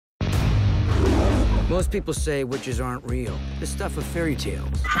Most people say witches aren't real. The stuff of fairy tales.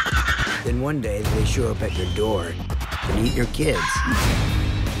 Then one day they show up at your door and eat your kids.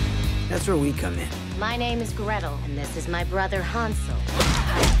 That's where we come in. My name is Gretel, and this is my brother Hansel.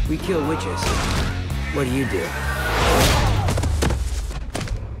 We kill witches. What do?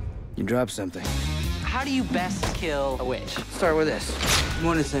 You drop something. How do you best kill a witch? Start with this.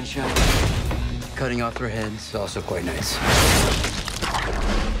 Morning, sunshine. Cutting off their heads is also quite nice.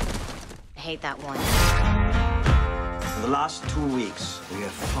 I hate that one. In the last 2 weeks, we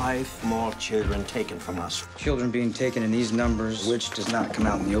have 5 more children taken from us. Children being taken in these numbers, witch does not come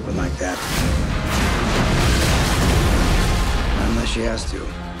out in the open like that. Unless she has to.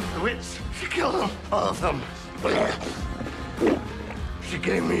 The witch, she killed them, all of them. She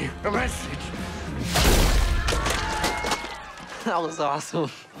gave me a message. That was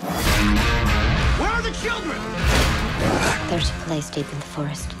awesome. Where are the children? There's a place deep in the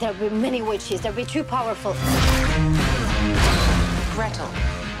forest. There'll be many witches. They'll be too powerful. Gretel,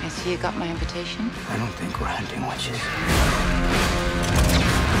 I see you got my invitation. I don't think we're hunting witches.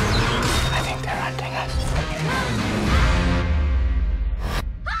 I think they're hunting us.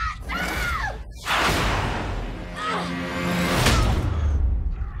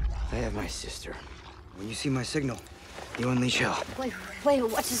 I have my sister. When you see my signal, you unleash hell. Wait,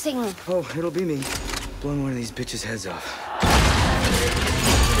 what's the signal? Oh, it'll be me. Blowing one of these bitches' heads off.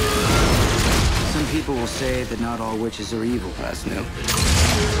 Some people will say that not all witches are evil. That's new.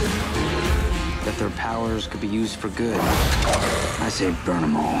 That their powers could be used for good. I say burn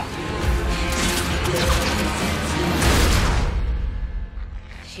them all.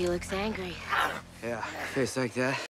 She looks angry. Yeah, face like that.